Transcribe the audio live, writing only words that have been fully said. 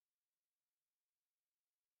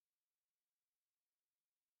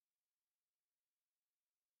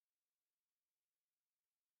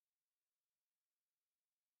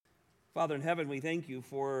Father in heaven, we thank you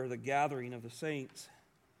for the gathering of the saints,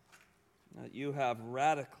 that you have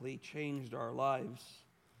radically changed our lives.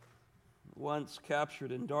 Once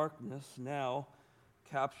captured in darkness, now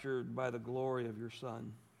captured by the glory of your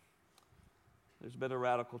Son. There's been a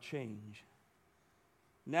radical change.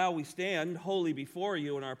 Now we stand wholly before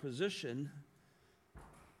you in our position,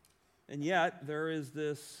 and yet there is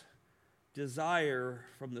this desire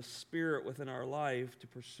from the Spirit within our life to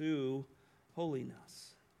pursue holiness.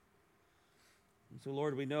 And so,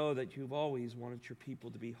 Lord, we know that you've always wanted your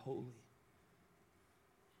people to be holy.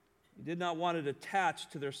 You did not want it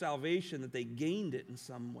attached to their salvation that they gained it in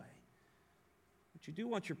some way. But you do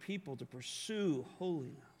want your people to pursue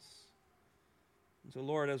holiness. And so,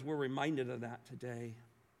 Lord, as we're reminded of that today,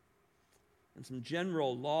 and some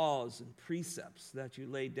general laws and precepts that you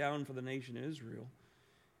laid down for the nation of Israel,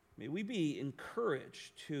 may we be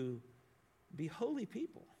encouraged to be holy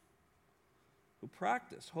people who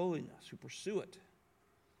practice holiness, who pursue it.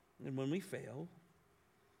 And when we fail,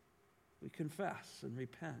 we confess and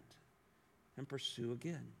repent and pursue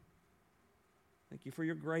again. Thank you for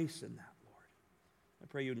your grace in that, Lord. I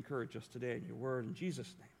pray you encourage us today in your word in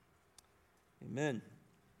Jesus' name. Amen.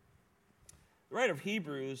 The writer of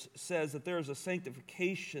Hebrews says that there is a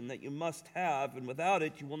sanctification that you must have, and without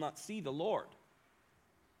it you will not see the Lord.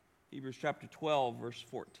 Hebrews chapter 12, verse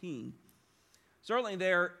 14. Certainly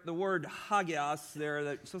there, the word hagios there,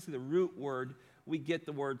 especially the root word, we get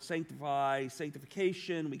the word sanctify,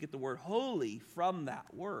 sanctification, we get the word holy from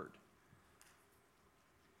that word.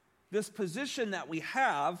 This position that we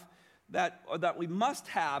have, that we must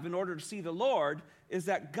have in order to see the Lord, is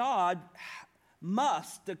that God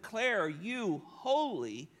must declare you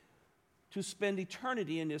holy to spend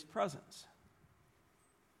eternity in his presence.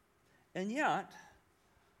 And yet,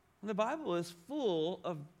 the Bible is full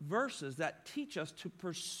of verses that teach us to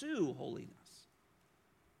pursue holiness,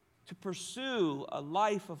 to pursue a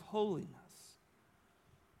life of holiness.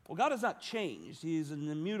 Well, God has not changed. He's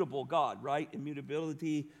an immutable God, right?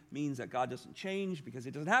 Immutability means that God doesn't change because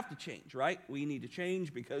he doesn't have to change, right? We need to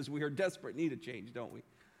change because we are desperate need to change, don't we?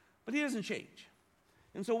 But he doesn't change.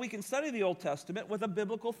 And so we can study the Old Testament with a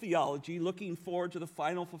biblical theology, looking forward to the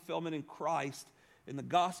final fulfillment in Christ, in the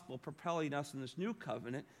gospel, propelling us in this new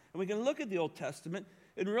covenant. And we can look at the Old Testament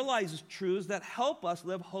and realize truths that help us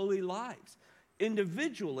live holy lives,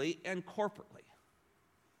 individually and corporately.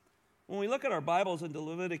 When we look at our Bibles into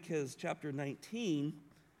Leviticus chapter 19,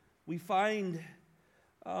 we find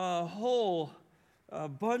a whole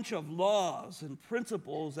bunch of laws and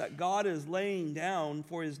principles that God is laying down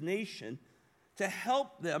for his nation to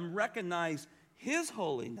help them recognize his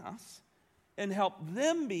holiness and help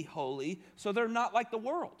them be holy so they're not like the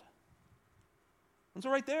world. And so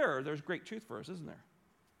right there's great truth for us, isn't there?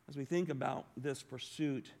 As we think about this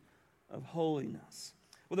pursuit of holiness.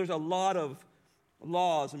 Well, there's a lot of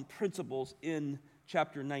laws and principles in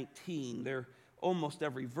chapter 19. They're almost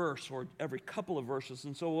every verse or every couple of verses.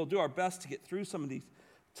 And so we'll do our best to get through some of these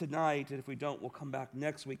tonight. And if we don't, we'll come back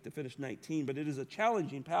next week to finish 19. But it is a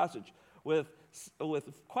challenging passage with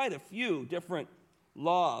quite a few different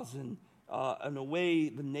laws and the way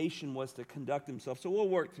the nation was to conduct themselves. So we'll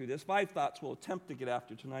work through this. 5 thoughts we'll attempt to get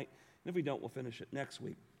after tonight. And if we don't, we'll finish it next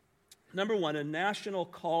week. Number 1, a national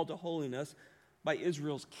call to holiness by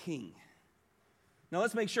Israel's king. Now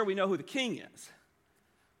let's make sure we know who the king is.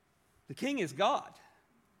 The king is God.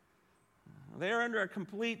 They are under a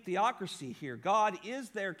complete theocracy here. God is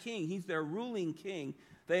their king. He's their ruling king.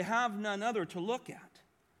 They have none other to look at.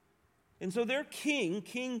 And so their king,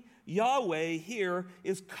 King Yahweh here,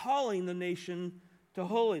 is calling the nation to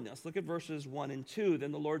holiness. Look at verses 1 and 2.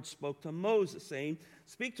 Then the Lord spoke to Moses, saying,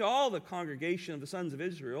 "Speak to all the congregation of the sons of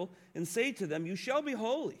Israel, and say to them, you shall be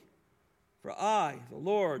holy, for I, the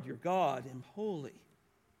Lord your God, am holy."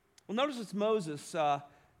 Well, notice it's Moses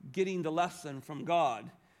getting the lesson from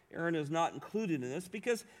God. Aaron is not included in this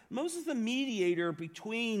because Moses is the mediator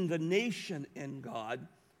between the nation and God.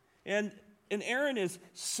 And Aaron is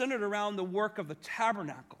centered around the work of the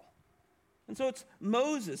tabernacle. And so it's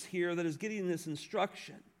Moses here that is getting this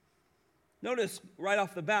instruction. Notice right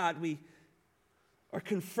off the bat, we are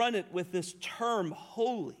confronted with this term,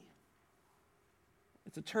 holy.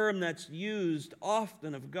 It's a term that's used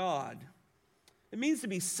often of God. It means to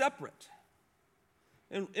be separate.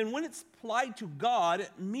 And when it's applied to God,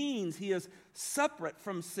 it means he is separate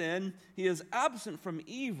from sin. He is absent from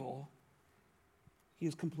evil. He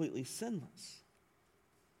is completely sinless.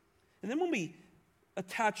 And then when we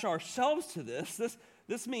attach ourselves to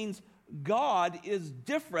this means God is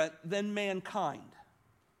different than mankind.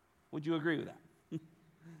 Would you agree with that?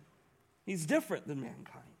 He's different than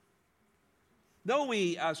mankind. Though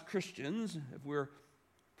we as Christians, if we're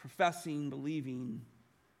professing, believing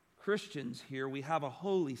Christians here. We have a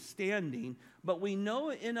holy standing, but we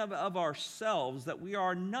know in of ourselves that we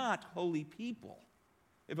are not holy people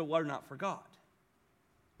if it were not for God.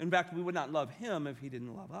 In fact, we would not love him if he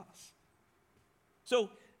didn't love us. So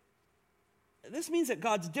this means that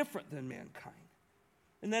God's different than mankind,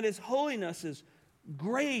 and that his holiness is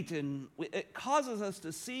great, and it causes us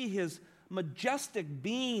to see his majestic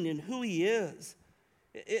being and who he is.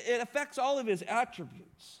 It affects all of his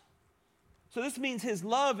attributes. So this means his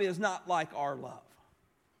love is not like our love.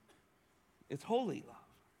 It's holy love.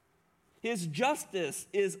 His justice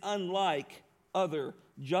is unlike other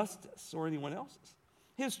justice or anyone else's.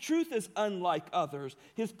 His truth is unlike others.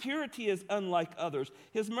 His purity is unlike others.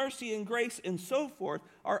 His mercy and grace and so forth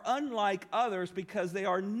are unlike others because they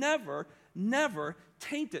are never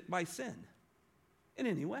tainted by sin in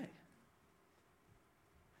any way.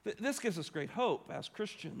 This gives us great hope as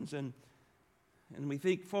Christians, and we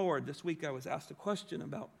think forward. This week I was asked a question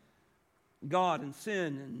about God and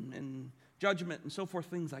sin and judgment and so forth,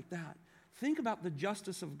 things like that. Think about the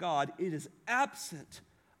justice of God. It is absent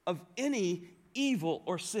of any evil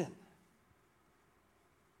or sin.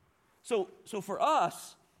 So for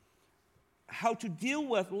us, how to deal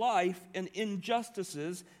with life and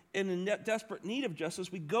injustices and in desperate need of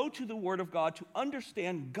justice, we go to the Word of God to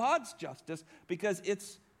understand God's justice because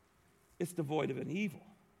it's devoid of any evil.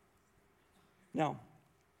 Now,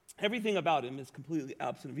 everything about him is completely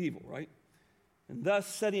absent of evil, right? And thus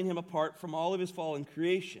setting him apart from all of his fallen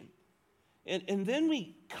creation. And then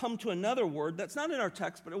we come to another word that's not in our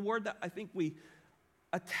text, but a word that I think we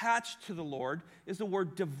attach to the Lord is the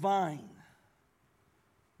word divine.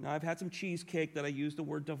 Now, I've had some cheesecake that I used the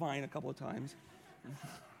word divine a couple of times.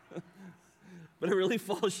 But it really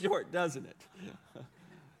falls short, doesn't it?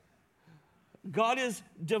 God is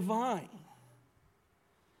divine.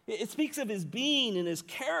 It speaks of his being and his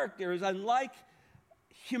character is unlike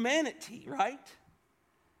humanity, right?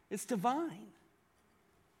 It's divine.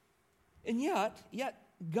 And yet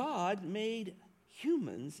God made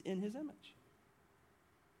humans in his image.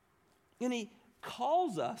 And he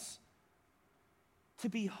calls us to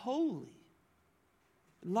be holy,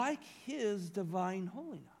 like his divine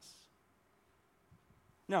holiness.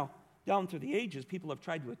 Now, down through the ages, people have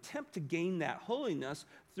tried to attempt to gain that holiness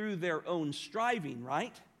through their own striving,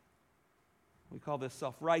 right? We call this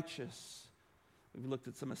self-righteous. We've looked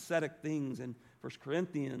at some ascetic things in 1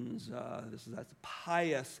 Corinthians. That's a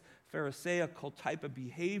pious, Pharisaical type of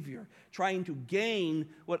behavior, trying to gain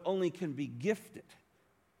what only can be gifted.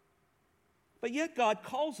 But yet God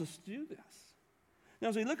calls us to do this. Now,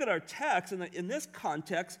 as we look at our text, in this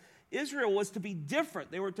context, Israel was to be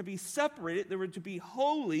different. They were to be separated. They were to be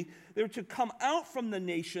holy. They were to come out from the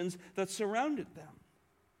nations that surrounded them.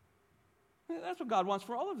 That's what God wants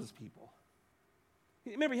for all of his people.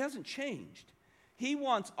 Remember, he hasn't changed. He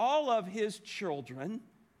wants all of his children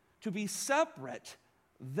to be separate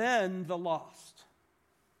than the lost.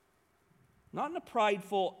 Not in a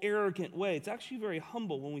prideful, arrogant way. It's actually very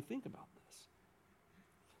humble when we think about this.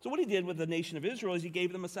 So what he did with the nation of Israel is he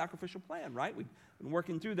gave them a sacrificial plan, right? We've been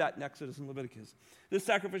working through that in Exodus and Leviticus. This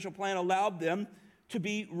sacrificial plan allowed them to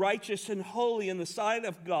be righteous and holy in the sight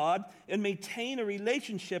of God and maintain a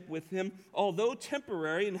relationship with him, although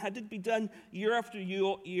temporary, and had to be done year after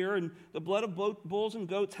year, and the blood of bulls and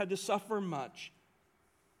goats had to suffer much.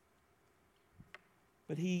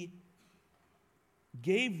 But he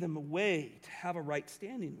gave them a way to have a right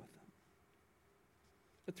standing with him.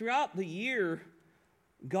 But throughout the year,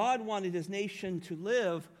 God wanted his nation to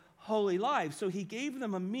live holy lives, so he gave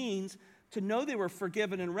them a means to know they were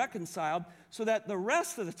forgiven and reconciled so that the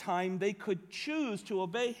rest of the time they could choose to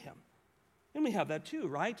obey him. And we have that too,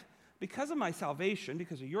 right? Because of my salvation,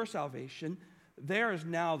 because of your salvation, there is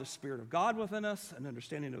now the Spirit of God within us, an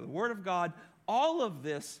understanding of the Word of God. All of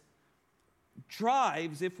this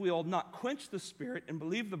drives, if we'll not quench the Spirit and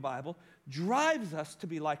believe the Bible, drives us to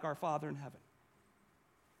be like our Father in heaven.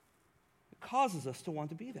 It causes us to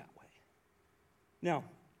want to be that way. Now,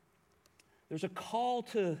 there's a call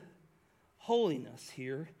to holiness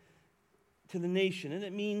here to the nation, and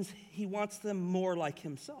it means he wants them more like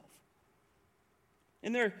himself.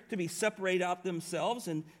 And they're to be separate out themselves,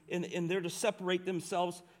 and they're to separate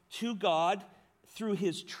themselves to God through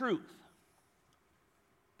his truth.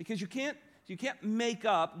 Because you can't make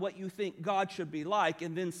up what you think God should be like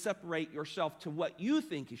and then separate yourself to what you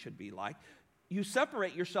think he should be like. You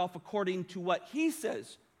separate yourself according to what he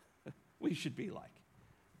says we should be like.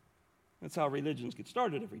 That's how religions get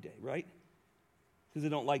started every day, right? Because they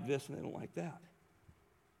don't like this and they don't like that.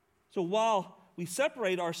 So while we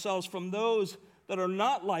separate ourselves from those that are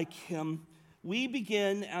not like him, we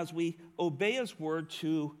begin, as we obey his word,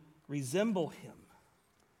 to resemble him.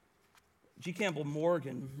 G. Campbell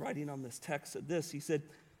Morgan, writing on this text, said this. He said,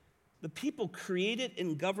 the people created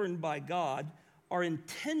and governed by God are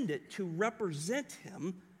intended to represent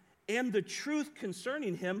him and the truth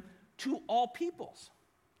concerning him to all peoples.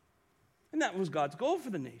 And that was God's goal for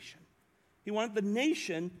the nation. He wanted the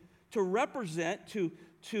nation to represent,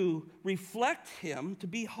 to reflect him, to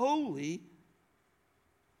be holy,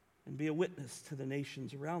 and be a witness to the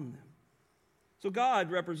nations around them. So God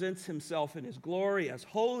represents himself in his glory as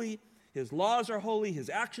holy. His laws are holy. His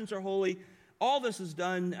actions are holy. All this is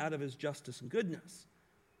done out of his justice and goodness.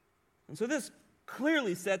 And so this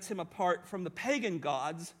clearly sets him apart from the pagan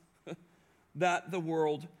gods that the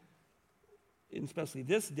world, especially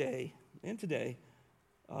this day and today,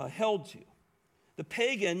 held to. The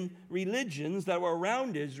pagan religions that were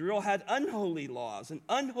around Israel had unholy laws and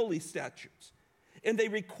unholy statutes, and they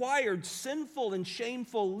required sinful and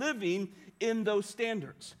shameful living in those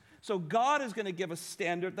standards. So God is going to give a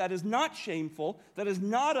standard that is not shameful, that is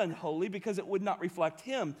not unholy, because it would not reflect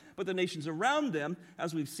him. But the nations around them,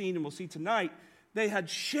 as we've seen and we'll see tonight, they had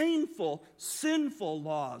shameful, sinful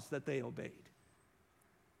laws that they obeyed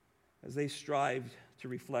as they strived to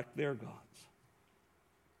reflect their gods.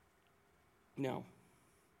 Now,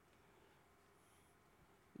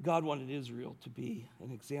 God wanted Israel to be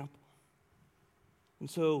an example. And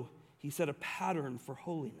so he set a pattern for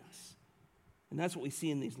holiness. And that's what we see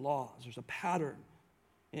in these laws. There's a pattern.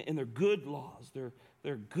 And they're good laws.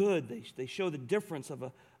 They're good. They show the difference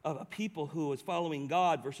of a people who is following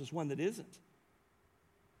God versus one that isn't.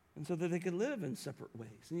 And so that they can live in separate ways.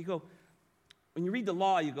 And you go, when you read the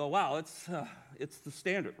law, you go, wow, it's the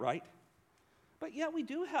standard, right? But yet we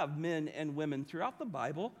do have men and women throughout the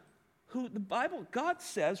Bible who God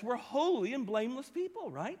says were holy and blameless people,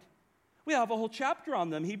 right? We have a whole chapter on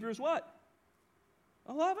them. Hebrews what?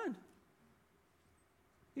 11.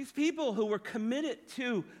 These people who were committed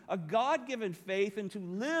to a God-given faith and to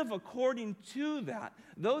live according to that,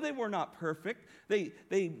 though they were not perfect, they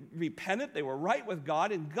repented, they were right with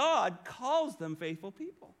God, and God calls them faithful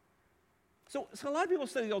people. So a lot of people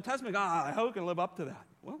study the Old Testament, who can live up to that?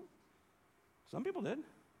 Well, some people did.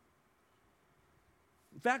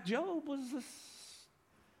 In fact, Job was this.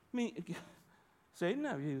 Satan,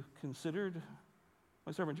 have you considered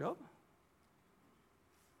my servant Job?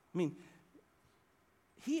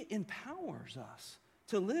 He empowers us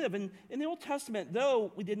to live. And in the Old Testament,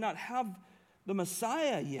 though we did not have the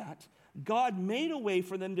Messiah yet, God made a way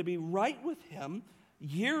for them to be right with him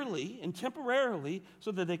yearly and temporarily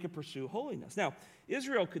so that they could pursue holiness. Now,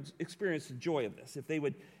 Israel could experience the joy of this if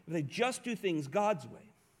they just do things God's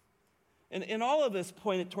way. And all of this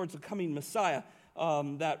pointed towards the coming Messiah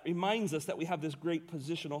that reminds us that we have this great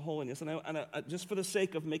positional holiness. And I, just for the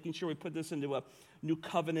sake of making sure we put this into a new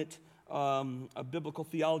covenant, a biblical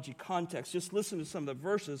theology context, just listen to some of the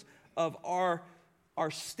verses of our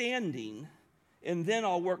standing, and then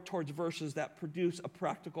I'll work towards verses that produce a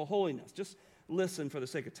practical holiness. Just listen for the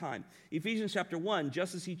sake of time. Ephesians chapter 1,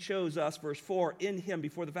 just as he chose us, verse 4, in him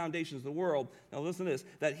before the foundations of the world. Now listen to this,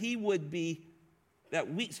 that we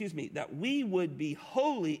would be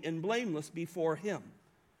holy and blameless before him.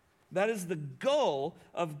 That is the goal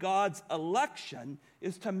of God's election,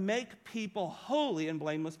 is to make people holy and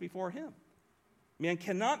blameless before him. Man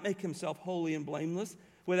cannot make himself holy and blameless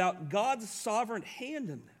without God's sovereign hand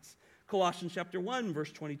in this. Colossians chapter 1,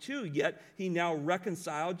 verse 22, yet he now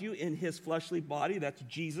reconciled you in his fleshly body. That's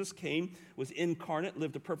Jesus came, was incarnate,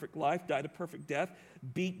 lived a perfect life, died a perfect death,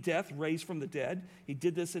 beat death, raised from the dead. He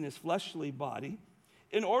did this in his fleshly body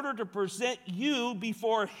in order to present you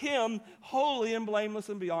before him holy and blameless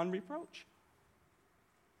and beyond reproach.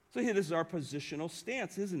 So here, this is our positional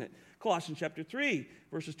stance, isn't it? Colossians chapter 3,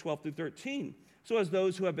 verses 12 through 13. So as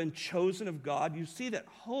those who have been chosen of God, you see that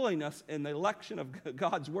holiness and the election of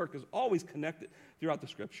God's work is always connected throughout the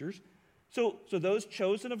scriptures. So those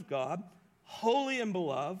chosen of God, holy and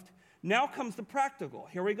beloved, now comes the practical.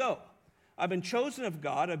 Here we go. I've been chosen of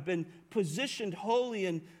God. I've been positioned holy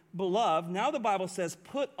and beloved. Now the Bible says,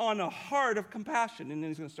 put on a heart of compassion. And then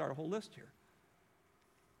he's going to start a whole list here.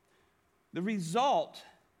 The result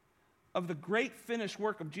of the great finished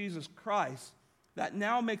work of Jesus Christ that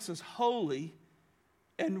now makes us holy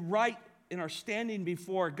and right in our standing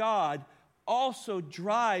before God also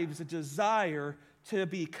drives a desire to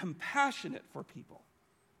be compassionate for people.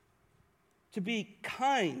 To be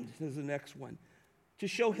kind is the next one. To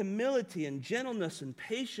show humility and gentleness and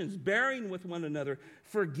patience, bearing with one another,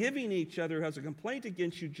 forgiving each other who has a complaint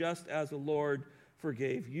against you, just as the Lord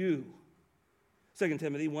forgave you. 2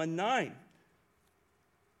 Timothy 1:9.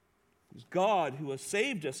 It's God who has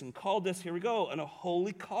saved us and called us, here we go, in a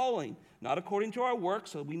holy calling, not according to our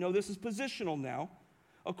works, so we know this is positional now,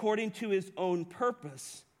 according to his own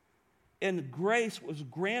purpose. And grace was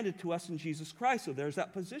granted to us in Jesus Christ, so there's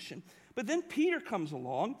that position. But then Peter comes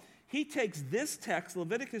along. He takes this text,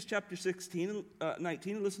 Leviticus chapter 16 and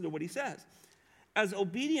 19, and listen to what he says. As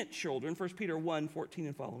obedient children, 1 Peter 1, 14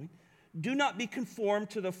 and following, do not be conformed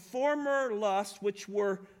to the former lusts which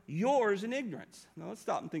were yours in ignorance. Now let's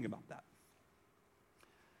stop and think about that.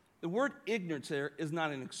 The word ignorance there is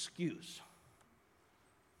not an excuse.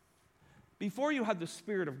 Before you had the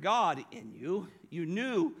Spirit of God in you, you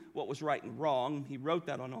knew what was right and wrong. He wrote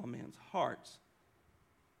that on all men's hearts.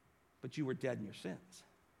 But you were dead in your sins.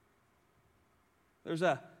 There's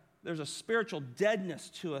a spiritual deadness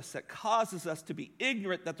to us that causes us to be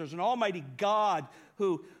ignorant that there's an almighty God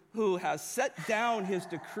who has set down his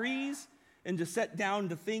decrees and to set down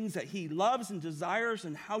the things that he loves and desires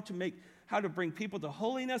and how to bring people to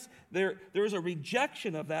holiness. There is a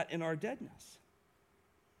rejection of that in our deadness.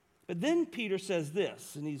 But then Peter says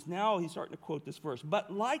this, and he's starting to quote this verse.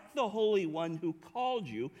 But like the Holy One who called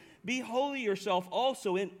you, be holy yourself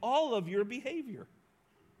also in all of your behavior.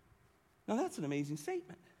 Now that's an amazing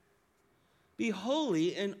statement. Be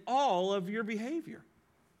holy in all of your behavior.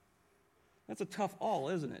 That's a tough all,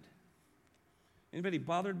 isn't it? Anybody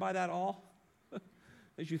bothered by that all?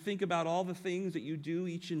 As you think about all the things that you do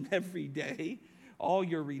each and every day, all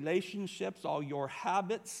your relationships, all your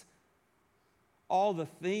habits, all the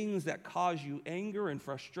things that cause you anger and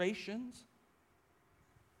frustrations.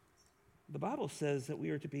 The Bible says that we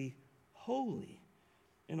are to be holy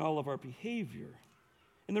in all of our behavior.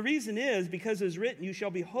 And the reason is because it is written, you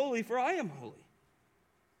shall be holy, for I am holy.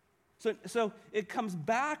 So it comes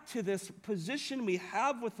back to this position we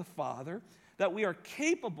have with the Father, that we are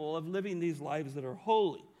capable of living these lives that are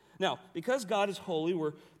holy. Now, because God is holy,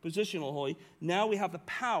 we're positional holy, now we have the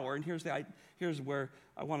power, and here's where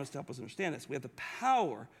I want us to help us understand this. We have the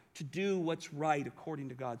power to do what's right according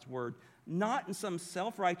to God's word, not in some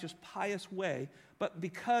self-righteous, pious way, but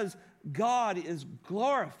because God is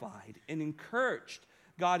glorified and encouraged.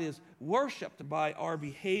 God is worshiped by our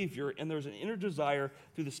behavior, and there's an inner desire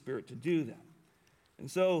through the Spirit to do that.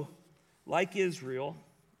 And so, like Israel,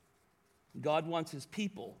 God wants his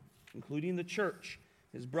people, including the church,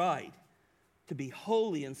 his bride, to be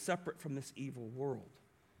holy and separate from this evil world.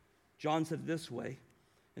 John said it this way,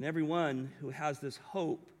 and everyone who has this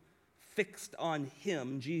hope fixed on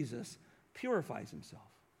him, Jesus, purifies himself.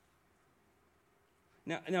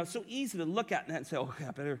 Now it's so easy to look at that and say, okay,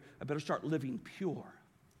 I better start living pure.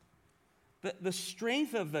 The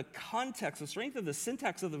strength of the context, the strength of the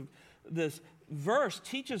syntax of this verse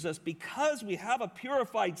teaches us because we have a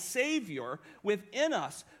purified Savior within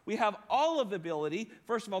us, we have all of the ability,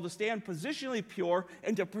 first of all, to stand positionally pure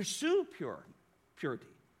and to pursue purity.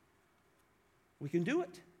 We can do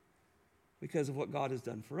it because of what God has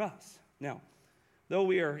done for us. Now, though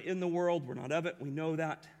we are in the world, we're not of it, we know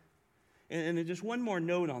that. And just one more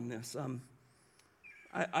note on this.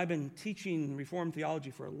 I've been teaching Reformed theology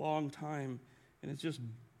for a long time, and it's just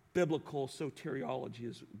biblical soteriology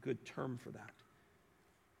is a good term for that.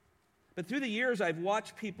 But through the years, I've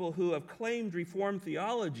watched people who have claimed Reformed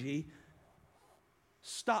theology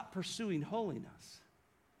stop pursuing holiness.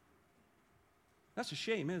 That's a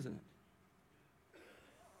shame, isn't it?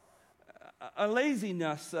 A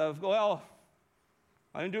laziness of, well,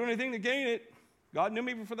 I didn't do anything to gain it. God knew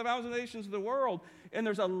me before the foundations of the world. And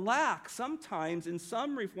there's a lack sometimes in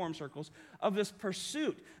some Reformed circles of this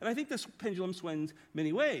pursuit. And I think this pendulum swings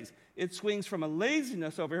many ways. It swings from a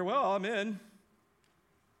laziness over here, well, I'm in,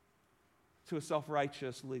 to a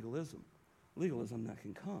self-righteous legalism that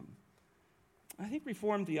can come. I think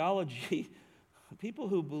Reformed theology, people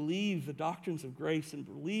who believe the doctrines of grace and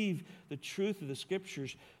believe the truth of the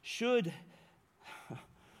Scriptures should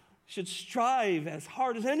strive as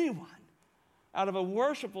hard as anyone out of a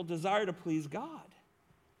worshipful desire to please God.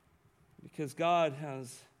 Because God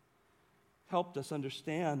has helped us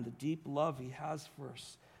understand the deep love he has for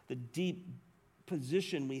us, the deep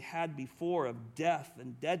position we had before of death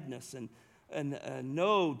and deadness and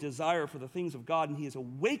no desire for the things of God, and he has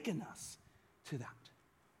awakened us to that.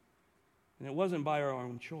 And it wasn't by our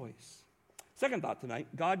own choice. Second thought tonight,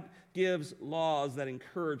 God gives laws that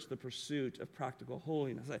encourage the pursuit of practical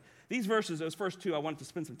holiness. These verses, those first two, I wanted to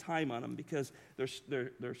spend some time on them because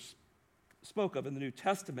they're spoke of in the New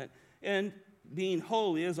Testament. And being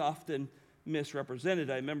holy is often misrepresented.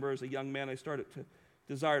 I remember as a young man, I started to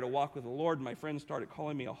desire to walk with the Lord, and my friends started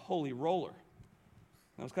calling me a holy roller.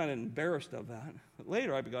 I was kind of embarrassed of that. But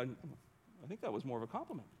later I think that was more of a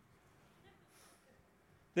compliment.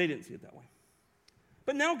 They didn't see it that way.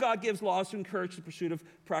 But now God gives laws to encourage the pursuit of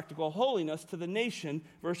practical holiness to the nation,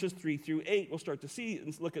 verses 3 through 8. We'll start to see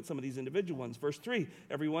and look at some of these individual ones. Verse 3,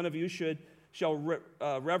 every one of you shall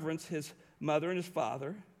reverence his mother and his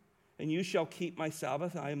father, and you shall keep my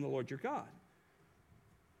Sabbath. I am the Lord your God.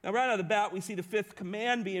 Now, right out of the bat, we see the fifth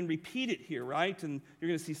command being repeated here, right? And you're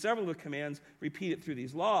going to see several of the commands repeated through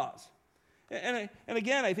these laws. And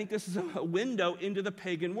again, I think this is a window into the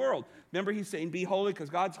pagan world. Remember, he's saying, be holy because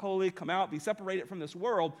God's holy, come out, be separated from this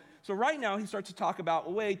world. So right now, he starts to talk about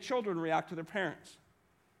the way children react to their parents.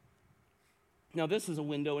 Now, this is a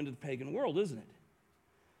window into the pagan world, isn't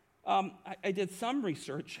it? I did some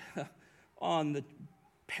research on the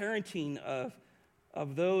parenting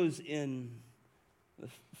of those in the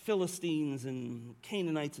Philistines and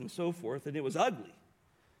Canaanites and so forth, and it was ugly.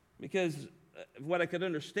 Because what I could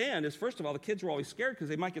understand is, first of all, the kids were always scared because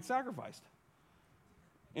they might get sacrificed.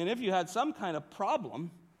 And if you had some kind of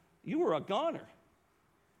problem, you were a goner.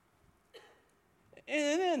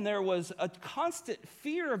 And then there was a constant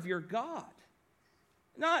fear of your God.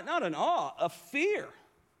 Not an awe, a fear.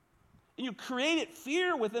 And you created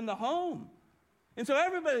fear within the home. And so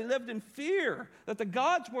everybody lived in fear that the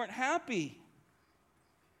gods weren't happy.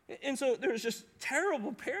 And so there was just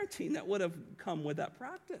terrible parenting that would have come with that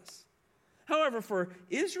practice. However, for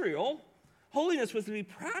Israel, holiness was to be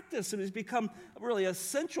practiced. It has become really a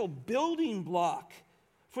central building block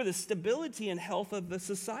for the stability and health of the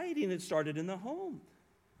society, and it started in the home.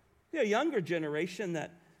 A younger generation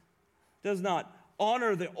that does not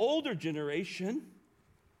honor the older generation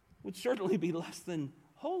would certainly be less than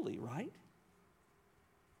holy, right?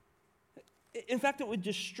 In fact, it would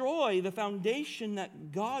destroy the foundation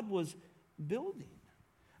that God was building.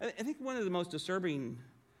 I think one of the most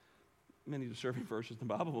many disturbing verses in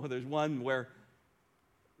the Bible, there's one where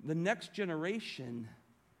the next generation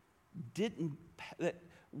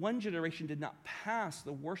one generation did not pass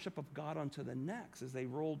the worship of God onto the next as they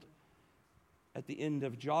rolled at the end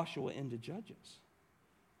of Joshua into Judges.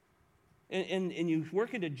 And you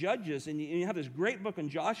work into Judges, and you have this great book on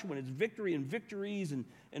Joshua, and it's victory and victories and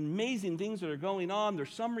amazing things that are going on.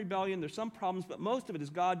 There's some rebellion, there's some problems, but most of it is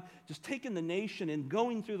God just taking the nation and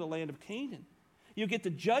going through the land of Canaan. You get to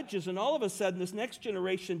Judges, and all of a sudden, this next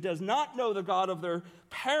generation does not know the God of their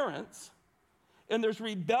parents, and there's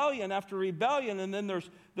rebellion after rebellion, and then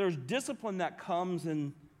there's discipline that comes,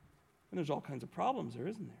 and there's all kinds of problems there,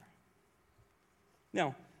 isn't there?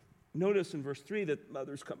 Now, notice in verse 3 that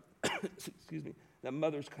mothers come that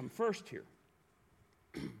mothers come first here.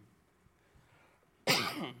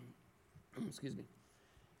 Excuse me.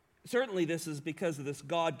 Certainly this is because of this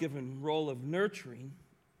God-given role of nurturing,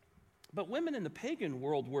 but women in the pagan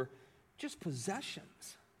world were just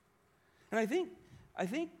possessions. And I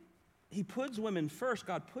think he puts women first.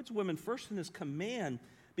 God puts women first in his command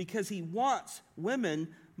because he wants women,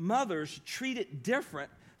 mothers, treated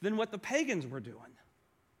different than what the pagans were doing.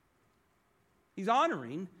 He's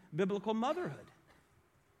honoring biblical motherhood.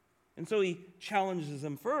 And so he challenges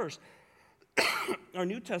them first. Our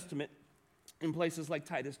New Testament, in places like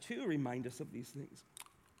Titus 2, remind us of these things.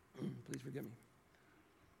 Please forgive me.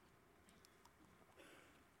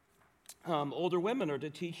 Older women are to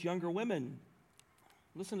teach younger women,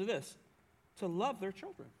 listen to this, to love their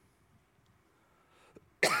children.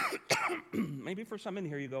 Maybe for some in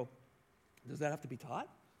here you go, does that have to be taught?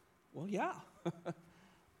 Well, yeah.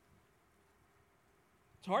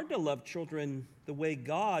 It's hard to love children the way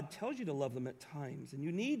God tells you to love them at times, and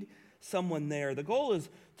you need someone there. The goal is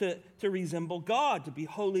to resemble God, to be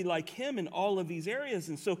holy like him in all of these areas.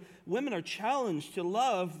 And so women are challenged to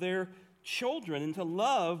love their children and to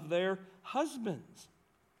love their husbands.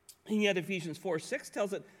 And yet Ephesians 4:6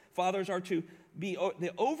 tells that fathers are to be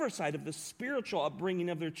the oversight of the spiritual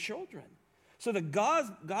upbringing of their children. So the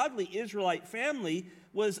godly Israelite family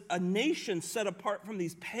was a nation set apart from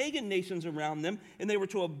these pagan nations around them, and they were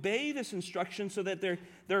to obey this instruction so that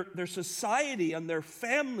their society and their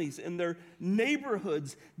families and their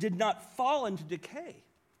neighborhoods did not fall into decay.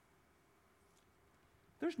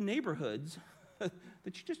 There's neighborhoods that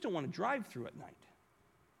you just don't want to drive through at night.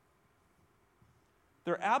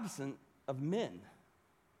 They're absent of men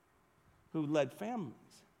who led families.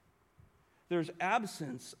 There's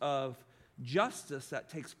absence of justice that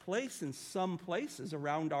takes place in some places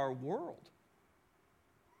around our world.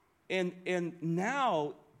 And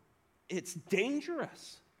now it's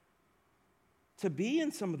dangerous to be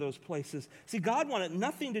in some of those places. See, God wanted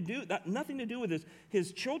nothing to do with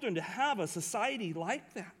his children to have a society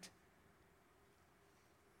like that.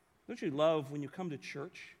 Don't you love when you come to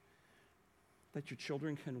church that your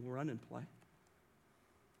children can run and play?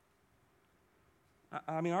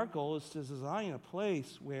 I mean, our goal is to design a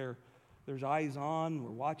place where there's eyes on, we're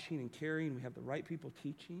watching and caring, we have the right people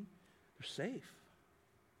teaching, they're safe.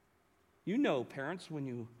 You know, parents, when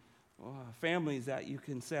you, families that you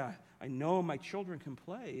can say, I know my children can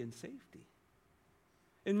play in safety.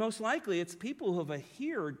 And most likely it's people who have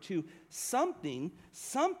adhered to something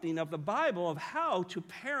of the Bible of how to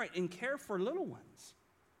parent and care for little ones.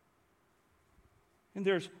 And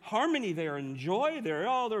there's harmony there and joy there.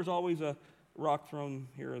 Oh, there's always a rock thrown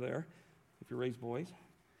here or there if you raise boys.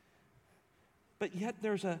 But yet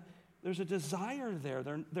there's a desire there.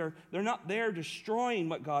 They're not there destroying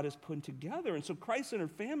what God has put together. And so Christ-centered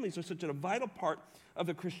families are such a vital part of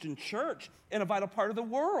the Christian church and a vital part of the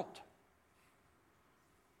world.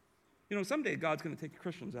 You know, someday God's going to take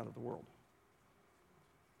Christians out of the world.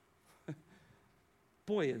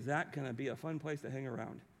 Boy, is that going to be a fun place to hang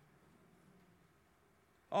around.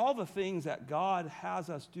 All the things that God has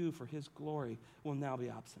us do for His glory will now be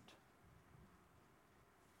absent.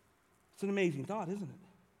 It's an amazing thought, isn't it?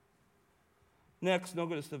 Next,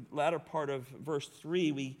 notice the latter part of verse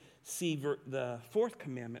 3, we see the fourth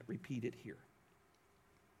commandment repeated here.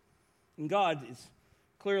 And God is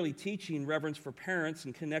clearly teaching reverence for parents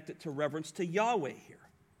and connect it to reverence to Yahweh here.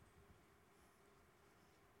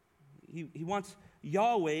 He wants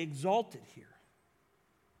Yahweh exalted here.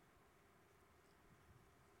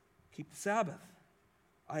 Keep the Sabbath.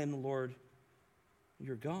 I am the Lord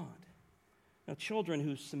your God. Now, children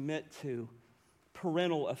who submit to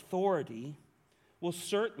parental authority will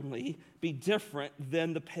certainly be different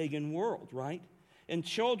than the pagan world, right? And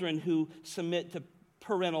children who submit to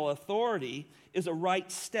parental authority is a right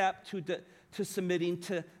step to submitting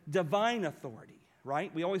to divine authority,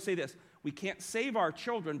 right? We always say this, we can't save our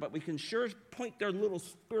children, but we can sure point their little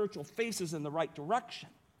spiritual faces in the right direction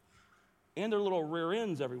and their little rear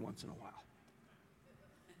ends every once in a while.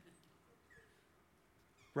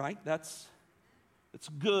 Right? That's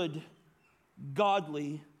good,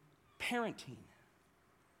 godly parenting,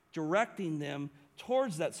 directing them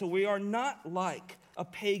towards that. So we are not like a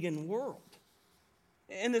pagan world.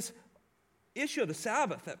 And this issue of the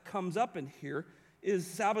Sabbath that comes up in here is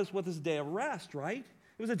Sabbath was a day of rest, right?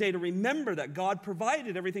 It was a day to remember that God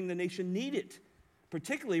provided everything the nation needed,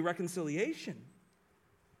 particularly reconciliation.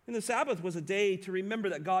 And the Sabbath was a day to remember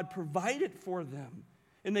that God provided for them.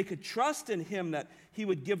 And they could trust in Him that He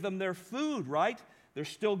would give them their food, right? They're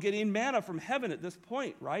still getting manna from heaven at this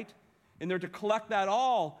point, right? And they're to collect that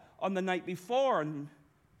all on the night before and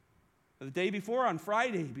the day before, on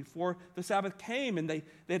Friday, before the Sabbath came. And they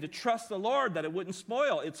had to trust the Lord that it wouldn't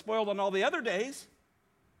spoil. It spoiled on all the other days.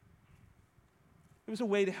 It was a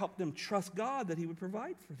way to help them trust God that He would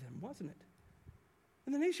provide for them, wasn't it?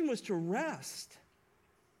 And the nation was to rest.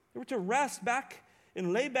 They were to rest back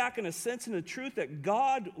and lay back in a sense in the truth that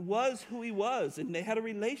God was who He was, and they had a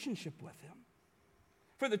relationship with Him.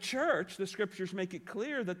 For the church, the Scriptures make it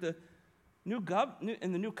clear that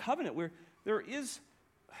in the new covenant, where there is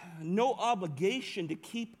no obligation to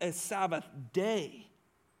keep a Sabbath day.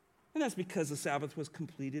 And that's because the Sabbath was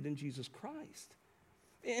completed in Jesus Christ.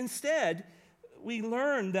 Instead, we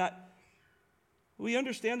learn that we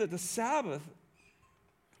understand that the Sabbath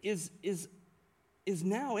is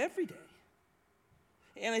now every day.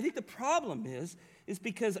 And I think the problem is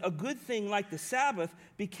because a good thing like the Sabbath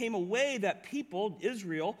became a way that people,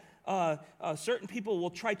 Israel, certain people will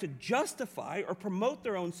try to justify or promote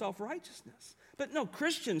their own self-righteousness. But no,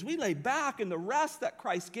 Christians, we lay back in the rest that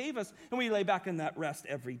Christ gave us, and we lay back in that rest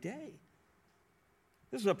every day.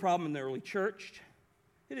 This is a problem in the early church.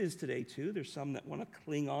 It is today too. There's some that want to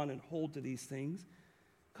cling on and hold to these things,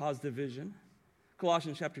 cause division.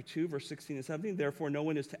 Colossians chapter 2, verse 16 and 17, therefore no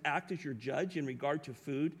one is to act as your judge in regard to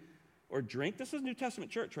food or drink. This is New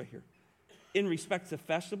Testament church right here. In respect to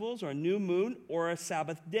festivals or a new moon or a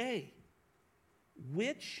Sabbath day,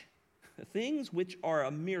 things which are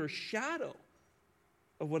a mere shadow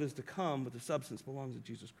of what is to come, but the substance belongs to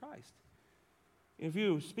Jesus Christ. If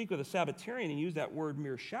you speak with a Sabbatarian and use that word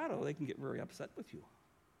mere shadow, they can get very upset with you.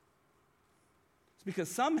 It's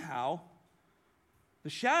because somehow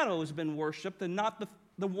the shadow has been worshipped and not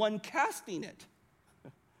the one casting it.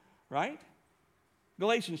 Right?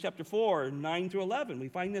 Galatians chapter 4, 9 through 11. We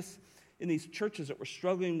find this in these churches that were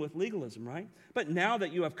struggling with legalism, right? But now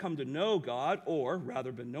that you have come to know God, or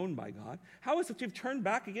rather been known by God, how is it you've turned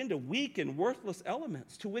back again to weak and worthless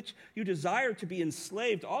elements to which you desire to be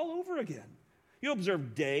enslaved all over again? You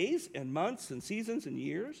observe days and months and seasons and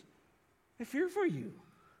years. I fear for you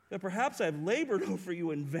that perhaps I've labored over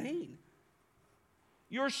you in vain.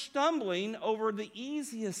 You're stumbling over the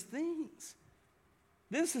easiest things.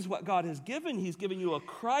 This is what God has given. He's given you a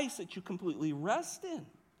Christ that you completely rest in.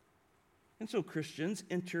 And so Christians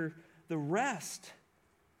enter the rest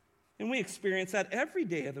And we experience that every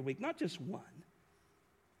day of the week, not just one.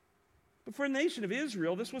 But for the nation of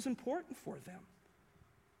Israel, this was important for them.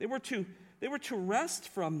 They were to rest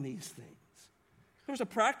from these things. There was a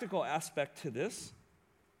practical aspect to this.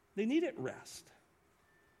 They needed rest.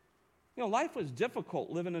 Life was difficult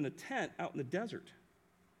living in a tent out in the desert,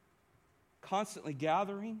 constantly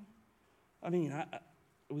gathering.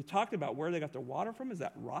 We talked about where they got their water from. Is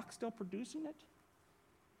that rock still producing it?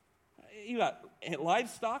 You got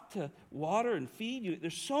livestock to water and feed.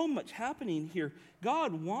 There's so much happening here.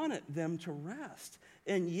 God wanted them to rest.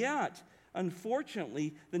 And yet,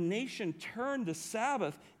 unfortunately, the nation turned the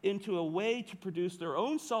Sabbath into a way to produce their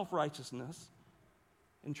own self-righteousness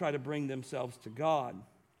and try to bring themselves to God.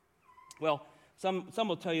 Well, some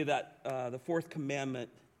will tell you that the fourth commandment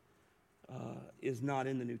is not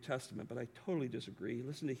in the New Testament, but I totally disagree.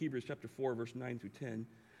 Listen to Hebrews chapter 4, verse 9 through 10.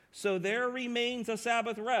 So there remains a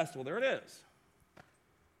Sabbath rest. Well, there it is.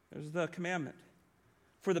 There's the commandment.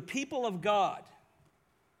 For the people of God.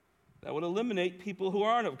 That would eliminate people who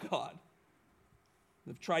aren't of God.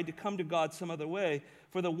 They've tried to come to God some other way.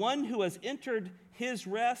 For the one who has entered his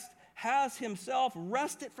rest has himself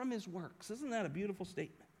rested from his works. Isn't that a beautiful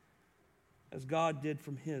statement? As God did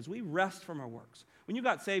from his. We rest from our works. When you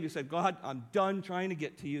got saved, you said, God, I'm done trying to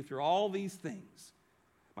get to you through all these things.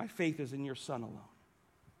 My faith is in your Son alone.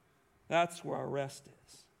 That's where our rest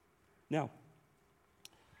is. Now,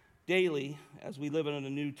 daily, as we live in a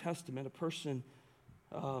New Testament, a person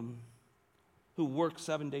who works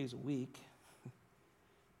 7 days a week,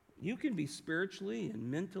 you can be spiritually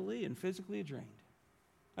and mentally and physically drained.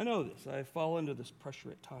 I know this. I fall under this pressure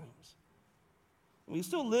at times. We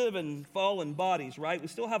still live in fallen bodies, right? We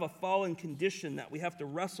still have a fallen condition that we have to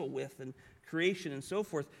wrestle with and creation and so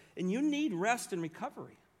forth. And you need rest and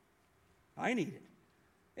recovery. I need it.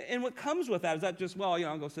 And what comes with that is that just,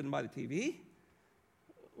 I'll go sit and buy the TV.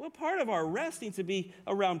 Well, part of our rest needs to be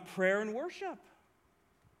around prayer and worship.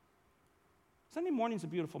 Sunday morning's a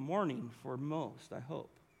beautiful morning for most, I hope.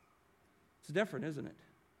 It's different, isn't it?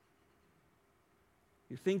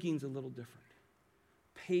 Your thinking's a little different.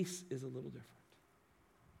 Pace is a little different.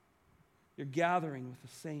 You're gathering with the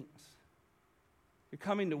saints. You're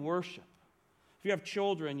coming to worship. If you have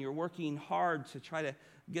children, you're working hard to try to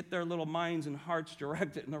get their little minds and hearts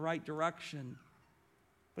directed in the right direction.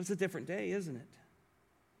 But it's a different day, isn't it?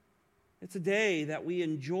 It's a day that we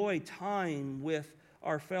enjoy time with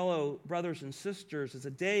our fellow brothers and sisters. It's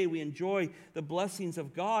a day we enjoy the blessings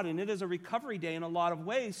of God, and it is a recovery day in a lot of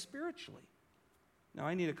ways spiritually. Now,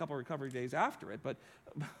 I need a couple of recovery days after it, but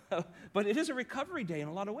it is a recovery day in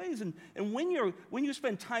a lot of ways. And when you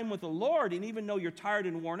spend time with the Lord, and even though you're tired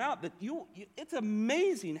and worn out, it's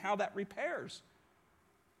amazing how that repairs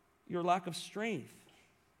your lack of strength.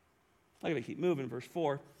 I got to keep moving. Verse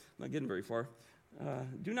 4, I'm not getting very far.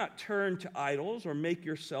 Do not turn to idols or make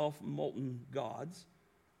yourself molten gods.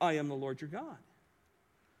 I am the Lord your God.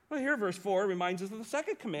 Well, here verse 4 reminds us of the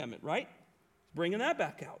second commandment, right? It's bringing that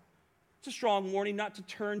back out. It's a strong warning not to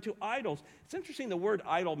turn to idols. It's interesting, the word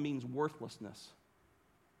idol means worthlessness.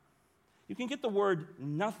 You can get the word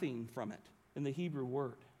nothing from it in the Hebrew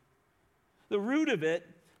word. The root of it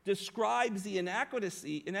describes the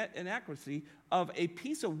inadequacy of a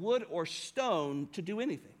piece of wood or stone to do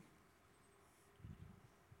anything,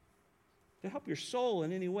 to help your soul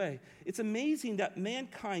in any way. It's amazing that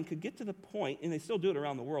mankind could get to the point, and they still do it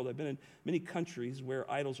around the world. I've been in many countries where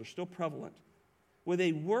idols are still prevalent, where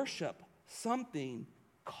they worship something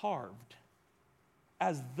carved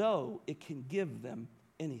as though it can give them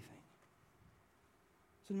anything.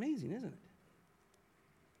 It's amazing, isn't it?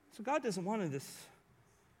 So God doesn't want this.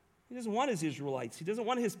 He doesn't want his Israelites. He doesn't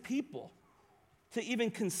want his people to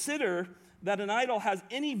even consider that an idol has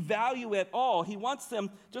any value at all. He wants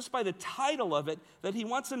them, just by the title of it, that he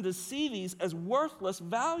wants them to see these as worthless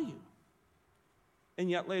value. And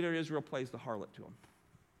yet later Israel plays the harlot to him.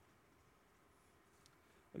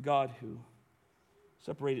 A God who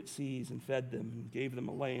separated seas and fed them and gave them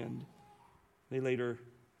a land. They later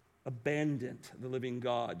abandoned the living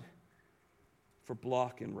God for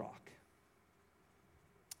block and rock.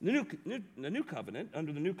 The new covenant,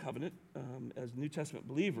 under the new covenant, as New Testament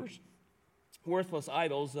believers, worthless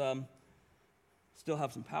idols still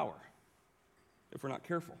have some power if we're not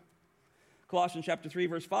careful. Colossians chapter 3,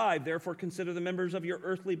 verse 5, therefore consider the members of your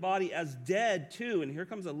earthly body as dead too. And here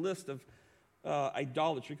comes a list of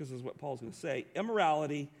idolatry, because this is what Paul's going to say.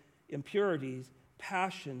 Immorality, impurities,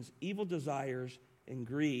 passions, evil desires, and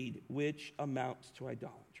greed, which amounts to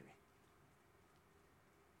idolatry.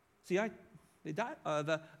 See,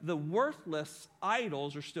 the worthless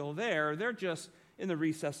idols are still there. They're just in the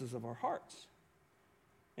recesses of our hearts.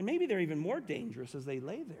 And maybe they're even more dangerous as they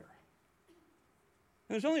lay there.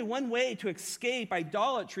 And there's only one way to escape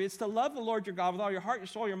idolatry. It's to love the Lord your God with all your heart, your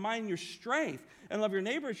soul, your mind, and your strength, and love your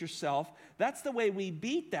neighbor as yourself. That's the way we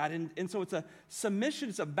beat that. And so it's a submission,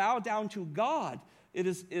 it's a bow down to God. It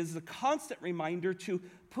is a constant reminder to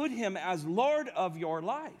put him as Lord of your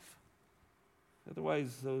life.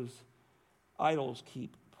 Otherwise, those idols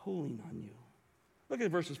keep pulling on you. Look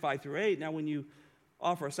at verses 5 through 8. Now, when you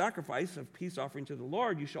offer a sacrifice of peace offering to the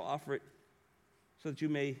Lord, you shall offer it so that you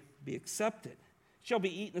may be accepted. It shall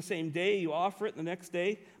be eaten the same day you offer it, the next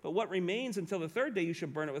day, but what remains until the third day you shall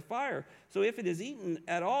burn it with fire. So if it is eaten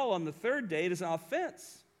at all on the third day, it is an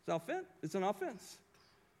offense. It's an offense.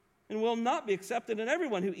 And will not be accepted, and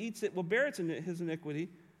everyone who eats it will bear his iniquity,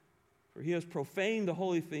 for he has profaned the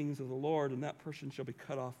holy things of the Lord, and that person shall be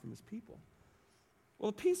cut off from his people.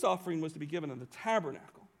 Well, the peace offering was to be given in the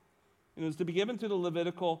tabernacle. And it was to be given through the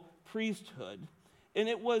Levitical priesthood. And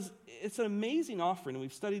it's an amazing offering. And we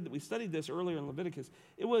studied this earlier in Leviticus.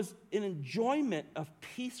 It was an enjoyment of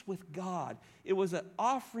peace with God. It was an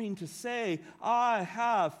offering to say, I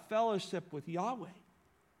have fellowship with Yahweh.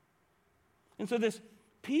 And so this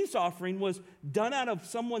peace offering was done out of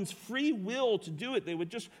someone's free will to do it. They would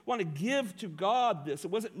just want to give to God this.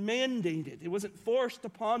 It wasn't mandated. It wasn't forced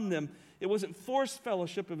upon them. It wasn't forced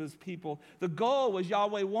fellowship of his people. The goal was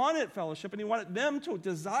Yahweh wanted fellowship, and he wanted them to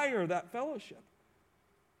desire that fellowship.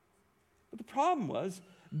 But the problem was,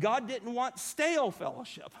 God didn't want stale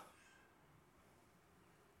fellowship.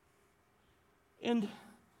 And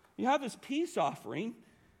you have this peace offering,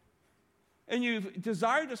 and you've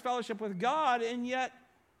desired this fellowship with God, and yet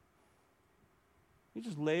you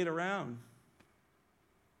just lay it around.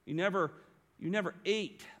 You never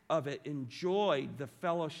ate of it, enjoyed the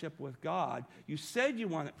fellowship with God. You said you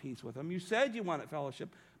wanted peace with him. You said you wanted fellowship,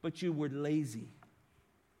 but you were lazy.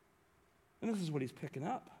 And this is what he's picking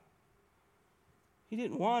up. He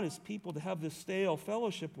didn't want his people to have this stale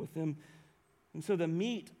fellowship with him. And so the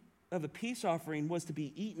meat of the peace offering was to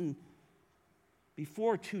be eaten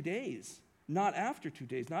before 2 days, not after 2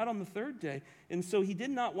 days, not on the third day. And so he did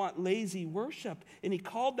not want lazy worship. And he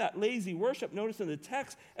called that lazy worship, notice in the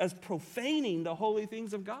text, as profaning the holy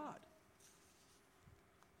things of God.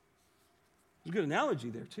 There's a good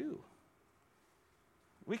analogy there, too.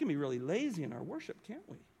 We can be really lazy in our worship, can't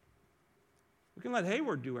we? We can let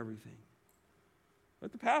Hayward do everything.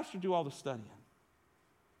 Let the pastor do all the studying.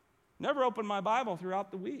 Never open my Bible throughout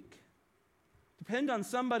the week. Depend on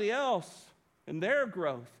somebody else and their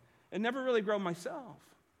growth, and never really grow myself.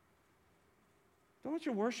 Don't let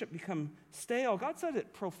your worship become stale. God said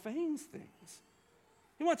it profanes things.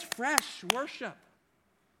 He wants fresh worship.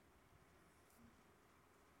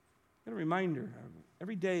 Get a reminder,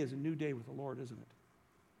 every day is a new day with the Lord, isn't it?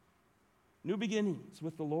 New beginnings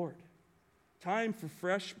with the Lord. Time for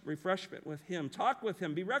fresh refreshment with him. Talk with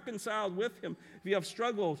him. Be reconciled with him. If you have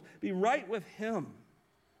struggles, be right with him.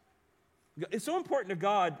 It's so important to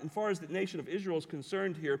God, as far as the nation of Israel is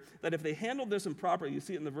concerned here, that if they handle this improperly, you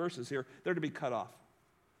see it in the verses here, they're to be cut off.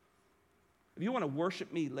 If you want to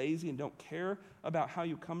worship me lazy and don't care about how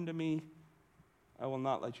you come to me, I will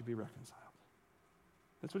not let you be reconciled.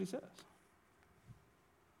 That's what he says.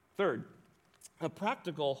 Third, a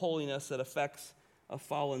practical holiness that affects a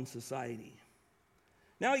fallen society.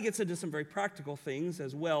 Now he gets into some very practical things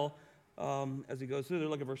as well as he goes through there.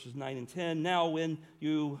 Look at verses 9 and 10. Now when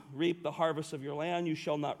you reap the harvest of your land, you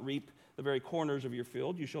shall not reap the very corners of your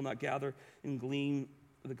field. You shall not gather and glean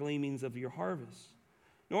the gleanings of your harvest.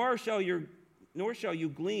 Nor shall you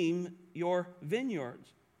glean your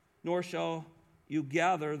vineyards, nor shall you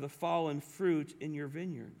gather the fallen fruit in your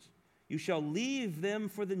vineyards. You shall leave them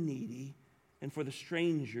for the needy and for the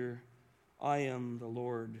stranger. I am the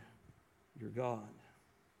Lord your God.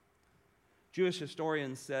 Jewish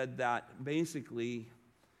historians said that basically,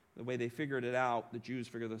 the way they figured it out, the Jews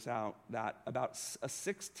figured this out, that about a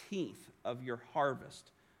 16th of your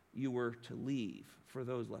harvest you were to leave for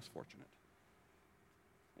those less fortunate.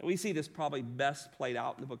 And we see this probably best played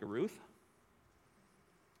out in the book of Ruth.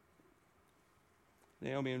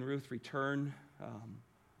 Naomi and Ruth return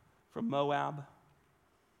from Moab.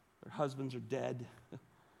 Their husbands are dead.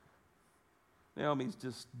 Naomi's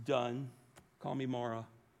just done. Call me Mara.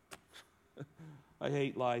 I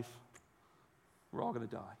hate life. We're all going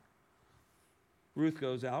to die. Ruth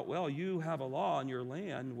goes out. Well, you have a law in your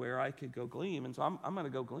land where I could go glean, and so I'm going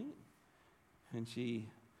to go glean. And she,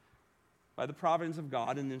 by the providence of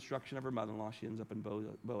God and the instruction of her mother-in-law, she ends up in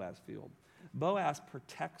Boaz's field. Boaz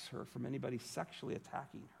protects her from anybody sexually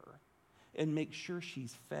attacking her and makes sure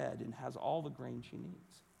she's fed and has all the grain she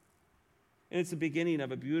needs. And it's the beginning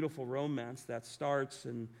of a beautiful romance that starts,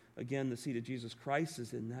 and again, the seed of Jesus Christ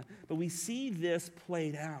is in that. But we see this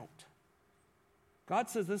played out. God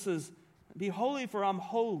says this is, be holy for I'm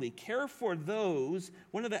holy. Care for those.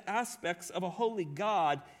 One of the aspects of a holy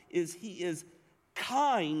God is he is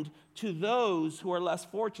kind to those who are less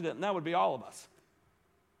fortunate, and that would be all of us.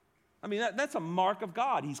 I mean, that's a mark of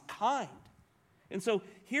God. He's kind. And so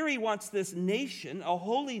here he wants this nation, a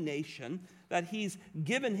holy nation, that he's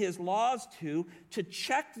given his laws to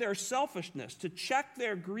check their selfishness, to check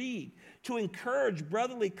their greed, to encourage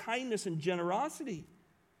brotherly kindness and generosity.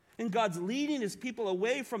 And God's leading his people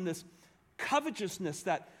away from this covetousness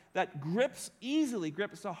that easily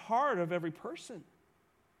grips the heart of every person.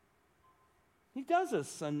 He does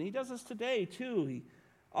this, and he does this today too. He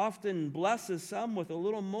often blesses some with a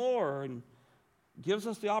little more and gives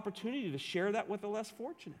us the opportunity to share that with the less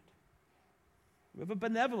fortunate. We have a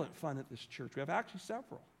benevolent fund at this church. We have actually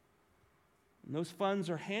several. And those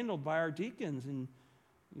funds are handled by our deacons, and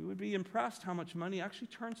you would be impressed how much money actually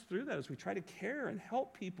turns through that as we try to care and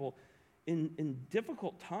help people in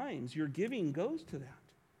difficult times. Your giving goes to that.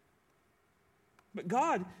 But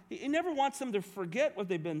God, he never wants them to forget what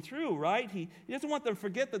they've been through, right? He doesn't want them to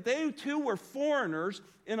forget that they too were foreigners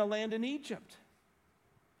in a land in Egypt.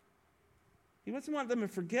 He doesn't want them to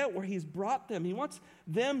forget where he's brought them. He wants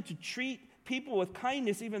them to treat people with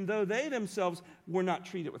kindness even though they themselves were not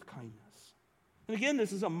treated with kindness. And again,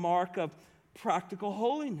 this is a mark of practical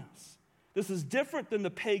holiness. This is different than the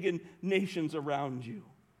pagan nations around you.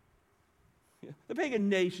 The pagan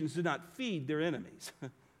nations did not feed their enemies.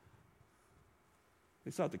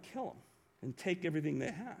 They sought to kill them and take everything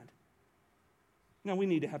they had. Now, we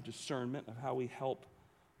need to have discernment of how we help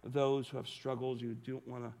those who have struggles, who don't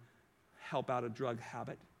want to help out a drug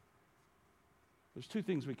habit. There's two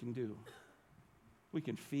things we can do. We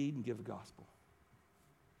can feed and give the gospel.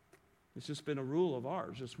 It's just been a rule of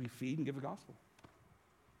ours, just we feed and give the gospel.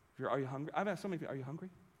 Are you hungry? I've asked so many people, are you hungry?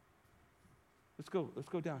 Let's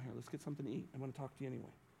go down here. Let's get something to eat. I want to talk to you anyway.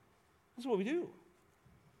 That's what we do.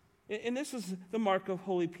 And this is the mark of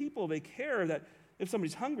holy people. They care that if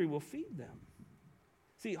somebody's hungry, we'll feed them.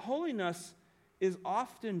 See, holiness is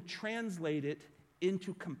often translated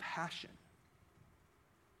into compassion.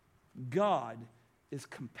 God is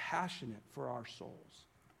compassionate for our souls.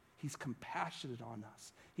 He's compassionate on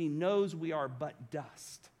us. He knows we are but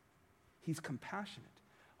dust. He's compassionate.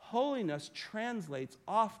 Holiness translates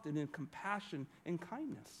often in compassion and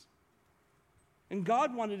kindness. And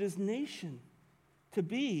God wanted his nation to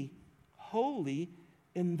be holy,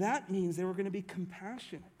 and that means they were going to be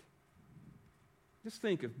compassionate. Just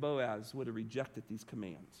think if Boaz would have rejected these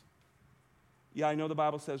commands. Yeah, I know the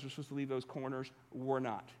Bible says we're supposed to leave those corners. We're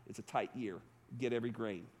not. It's a tight year. Get every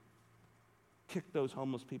grain. Kick those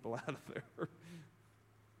homeless people out of there.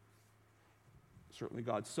 Certainly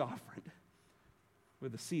God's sovereign. Where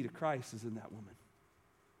the seed of Christ is in that woman.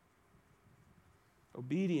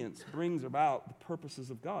 Obedience brings about the purposes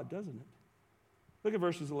of God, doesn't it? Look at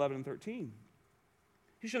verses 11 and 13.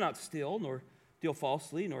 You shall not steal, nor deal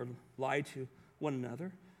falsely, nor lie to one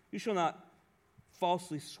another. You shall not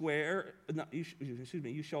falsely swear.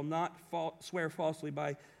 You shall not swear falsely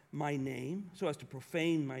by my name, so as to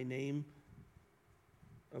profane my name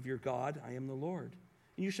of your God. I am the Lord.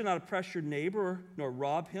 And you shall not oppress your neighbor, nor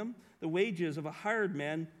rob him. The wages of a hired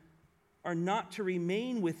man are not to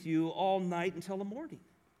remain with you all night until the morning.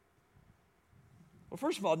 Well,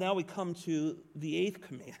 first of all, now we come to the eighth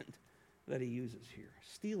command that he uses here.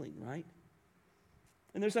 Stealing, right?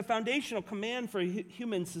 And there's a foundational command for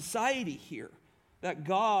human society here that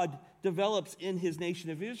God develops in his nation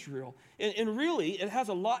of Israel. And really, it has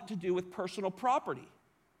a lot to do with personal property.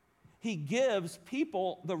 He gives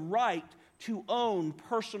people the right to own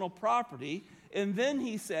personal property, and then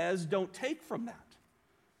he says, don't take from that.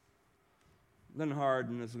 Leonhard,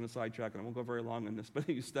 and this is going to sidetrack, and I won't go very long on this, but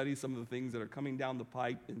you study some of the things that are coming down the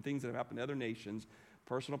pipe and things that have happened in other nations.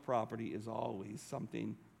 Personal property is always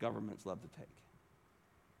something governments love to take.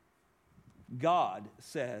 God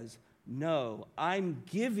says, no, I'm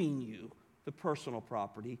giving you the personal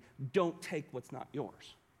property. Don't take what's not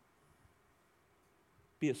yours.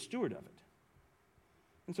 Be a steward of it.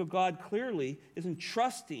 And so God clearly is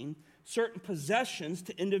entrusting certain possessions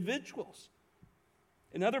to individuals.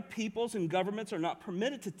 And other peoples and governments are not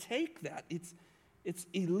permitted to take that. It's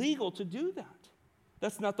illegal to do that.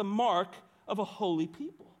 That's not the mark of a holy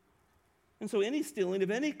people. And so any stealing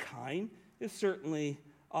of any kind is certainly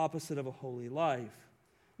opposite of a holy life.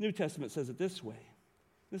 The New Testament says it this way.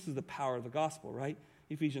 This is the power of the gospel, right?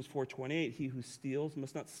 Ephesians 4:28, he who steals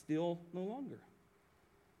must not steal no longer.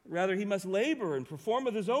 Rather, he must labor and perform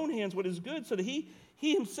with his own hands what is good, so that he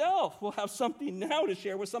himself will have something now to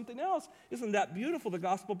share with something else. Isn't that beautiful? The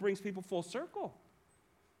gospel brings people full circle.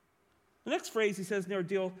 The next phrase he says, nor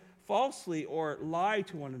deal falsely or lie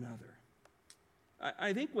to one another.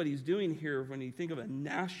 I think what he's doing here, when you think of a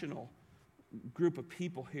national group of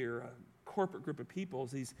people here, a corporate group of people,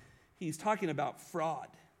 is he's talking about fraud.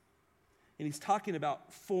 And he's talking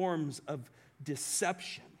about forms of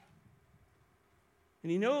deception.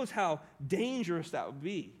 And he knows how dangerous that would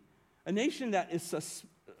be. A nation that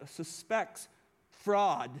suspects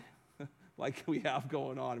fraud, like we have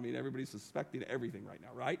going on. I mean, everybody's suspecting everything right now,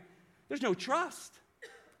 right? There's no trust.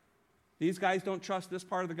 These guys don't trust this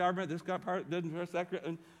part of the government, this part doesn't trust that,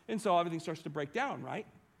 and so everything starts to break down, right?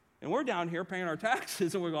 And we're down here paying our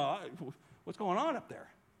taxes, and we're going, what's going on up there?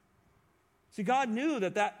 See, God knew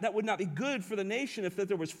that would not be good for the nation if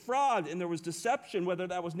there was fraud and there was deception, whether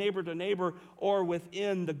that was neighbor to neighbor or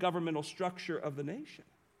within the governmental structure of the nation.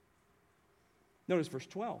 Notice verse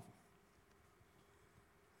 12.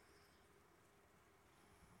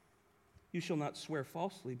 You shall not swear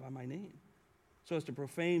falsely by my name, so as to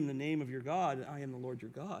profane the name of your God. I am the Lord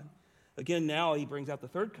your God. Again, now he brings out the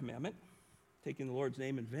third commandment, taking the Lord's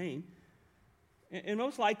name in vain. And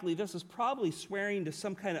most likely, this is probably swearing to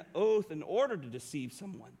some kind of oath in order to deceive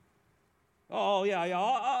someone. Oh, yeah,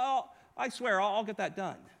 I swear, I'll get that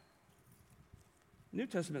done. The New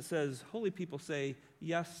Testament says holy people say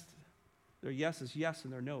yes, their yes is yes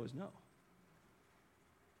and their no is no.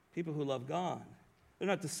 People who love God, they're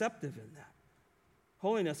not deceptive in that.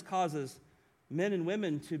 Holiness causes men and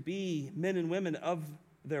women to be men and women of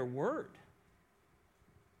their word.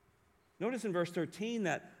 Notice in verse 13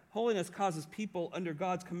 that holiness causes people under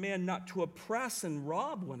God's command not to oppress and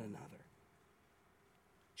rob one another.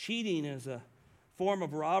 Cheating is a form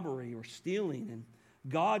of robbery or stealing, and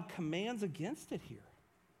God commands against it here.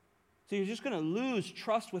 So you're just going to lose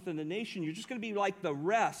trust within the nation. You're just going to be like the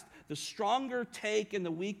rest. The stronger take and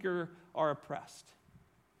the weaker are oppressed.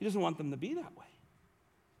 He doesn't want them to be that way.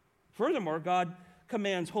 Furthermore, God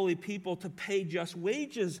commands holy people to pay just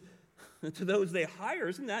wages to those they hire.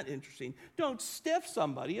 Isn't that interesting? Don't stiff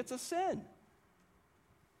somebody. It's a sin.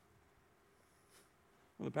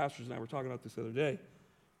 One of the pastors and I were talking about this the other day.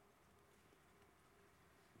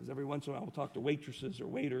 Because every once in a while we'll talk to waitresses or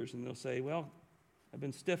waiters and they'll say, well, I've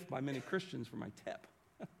been stiffed by many Christians for my tip.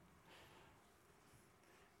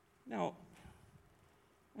 Now,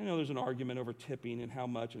 I know there's an argument over tipping and how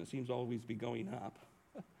much, and it seems to always be going up.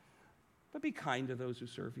 But be kind to those who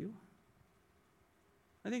serve you.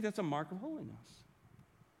 I think that's a mark of holiness.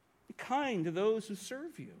 Be kind to those who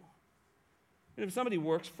serve you. And if somebody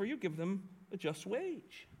works for you, give them a just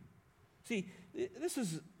wage. See, this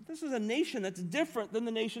is a nation that's different than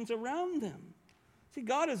the nations around them. See,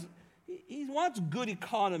 He wants good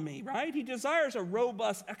economy, right? He desires a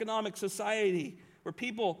robust economic society where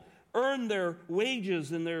people earn their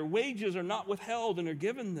wages and their wages are not withheld and are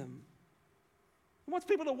given them. He wants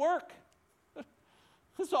people to work.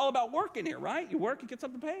 This is all about working here, right? You work, you get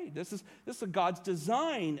something paid. This is God's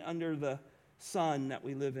design under the sun that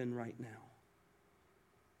we live in right now.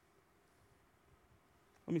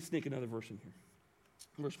 Let me sneak another verse in here.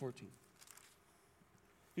 Verse 14.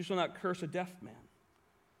 You shall not curse a deaf man,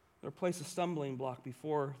 or place a stumbling block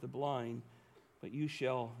before the blind, but you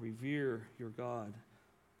shall revere your God.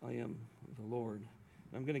 I am the Lord.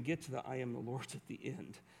 And I'm going to get to the I am the Lord at the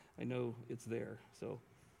end. I know it's there.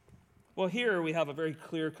 Well, here we have a very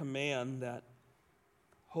clear command that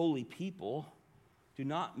holy people do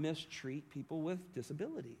not mistreat people with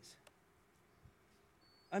disabilities.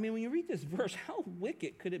 I mean, when you read this verse, how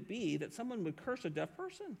wicked could it be that someone would curse a deaf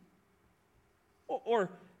person?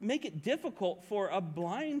 Or make it difficult for a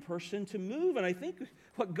blind person to move. And I think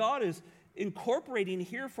what God is incorporating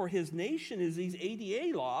here for his nation is these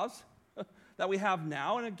ADA laws that we have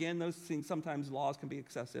now. And again, those things, sometimes laws can be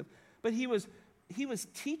excessive. But he was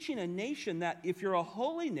teaching a nation that if you're a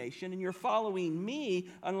holy nation and you're following me,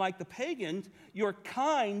 unlike the pagans, you're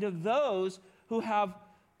kind to those who have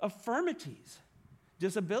infirmities,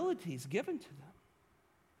 disabilities given to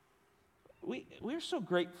them. We're so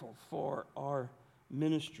grateful for our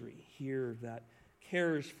ministry here that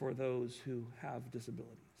cares for those who have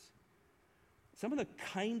disabilities. Some of the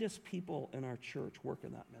kindest people in our church work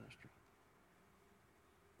in that ministry.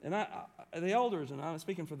 And the elders, and I'm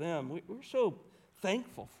speaking for them, we're so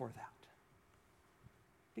thankful for that.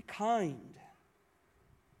 Be kind.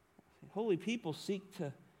 Holy people seek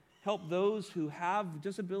to help those who have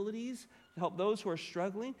disabilities, to help those who are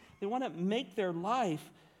struggling. They want to make their life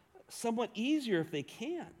somewhat easier if they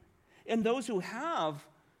can. And those who have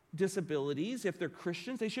disabilities, if they're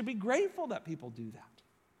Christians, they should be grateful that people do that.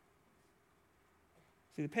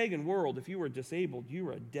 See, the pagan world, if you were disabled, you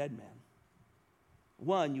were a dead man.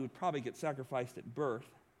 One, you would probably get sacrificed at birth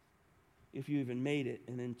if you even made it.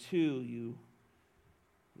 And then two, you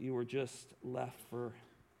you were just left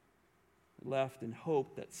in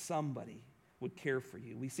hope that somebody would care for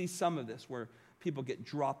you. We see some of this where people get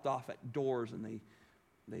dropped off at doors and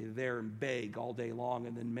they're there and beg all day long,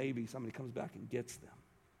 and then maybe somebody comes back and gets them.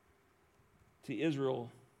 See, Israel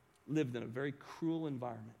lived in a very cruel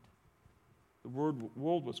environment. The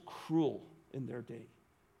world was cruel in their day.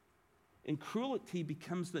 And cruelty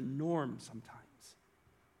becomes the norm sometimes.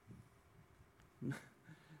 We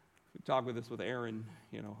talk with this with Aaron,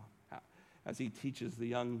 as he teaches the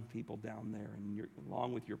young people down there, and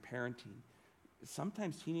along with your parenting.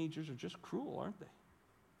 Sometimes teenagers are just cruel, aren't they?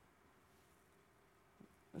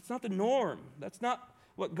 That's not the norm. That's not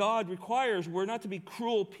what God requires. We're not to be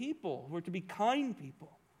cruel people. We're to be kind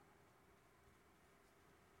people.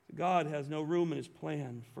 God has no room in his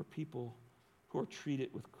plan for people who are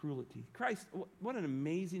treated with cruelty. Christ, what an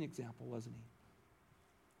amazing example, wasn't he?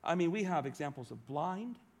 I mean, we have examples of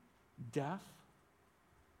blind, deaf,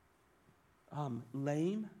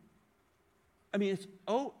 lame. I mean, it's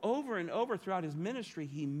over and over throughout his ministry,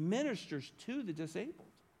 he ministers to the disabled.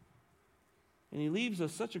 And he leaves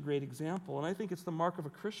us such a great example. And I think it's the mark of a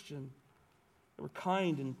Christian that we're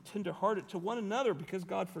kind and tenderhearted to one another because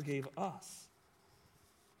God forgave us.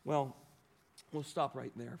 Well, we'll stop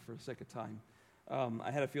right there for the sake of time.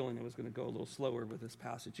 I had a feeling I was going to go a little slower with this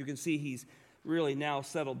passage. You can see he's really now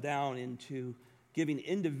settled down into giving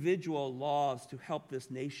individual laws to help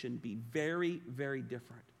this nation be very, very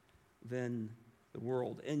different than the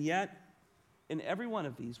world. And yet, in every one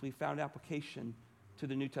of these, we found application to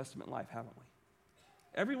the New Testament life, haven't we?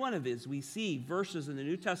 Every one of these, we see verses in the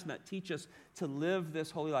New Testament teach us to live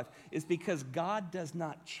this holy life. Is because God does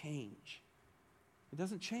not change. It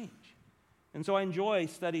doesn't change. And so I enjoy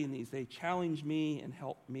studying these. They challenge me and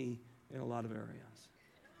help me in a lot of areas.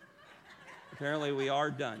 Apparently we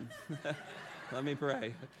are done. Let me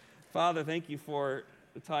pray. Father, thank you for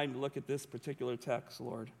the time to look at this particular text,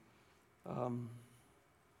 Lord.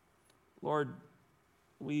 Lord,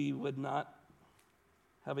 we would not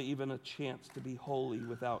have even a chance to be holy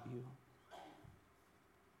without you.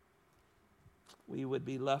 We would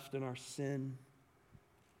be left in our sin.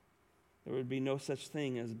 There would be no such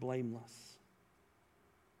thing as blameless.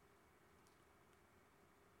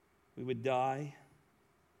 We would die,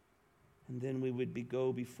 and then we would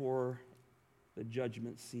go before the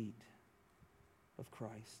judgment seat of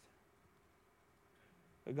Christ.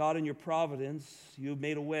 But God, in your providence, you have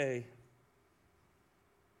made a way.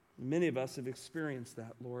 Many of us have experienced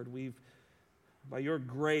that, Lord. By your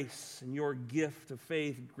grace and your gift of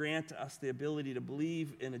faith, grant us the ability to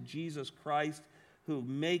believe in a Jesus Christ who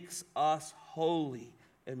makes us holy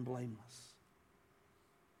and blameless.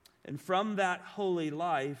 And from that holy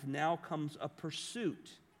life now comes a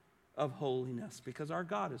pursuit of holiness because our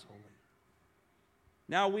God is holy.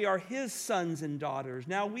 Now we are his sons and daughters.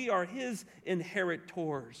 Now we are his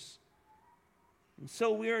inheritors. And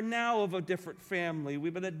so we are now of a different family.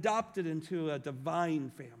 We've been adopted into a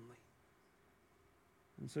divine family.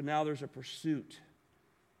 And so now there's a pursuit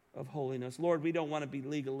of holiness. Lord, we don't want to be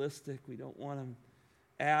legalistic. We don't want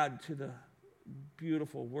to add to the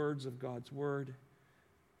beautiful words of God's word.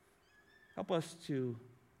 Help us to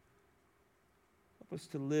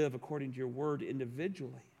live according to your word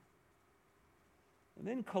individually. And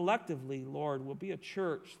then collectively, Lord, we'll be a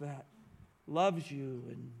church that loves you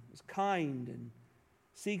and is kind and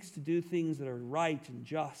seeks to do things that are right and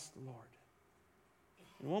just, Lord.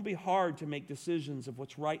 It won't be hard to make decisions of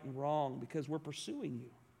what's right and wrong because we're pursuing you.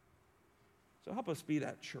 So help us be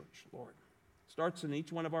that church, Lord. It starts in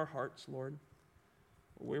each one of our hearts, Lord.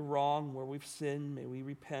 Where we're wrong, where we've sinned, may we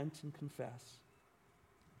repent and confess.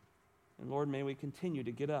 And Lord, may we continue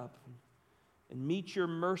to get up and meet your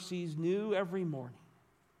mercies new every morning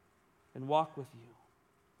and walk with you.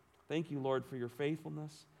 Thank you, Lord, for your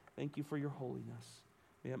faithfulness. Thank you for your holiness.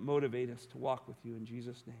 May it motivate us to walk with you in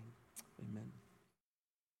Jesus' name. Amen.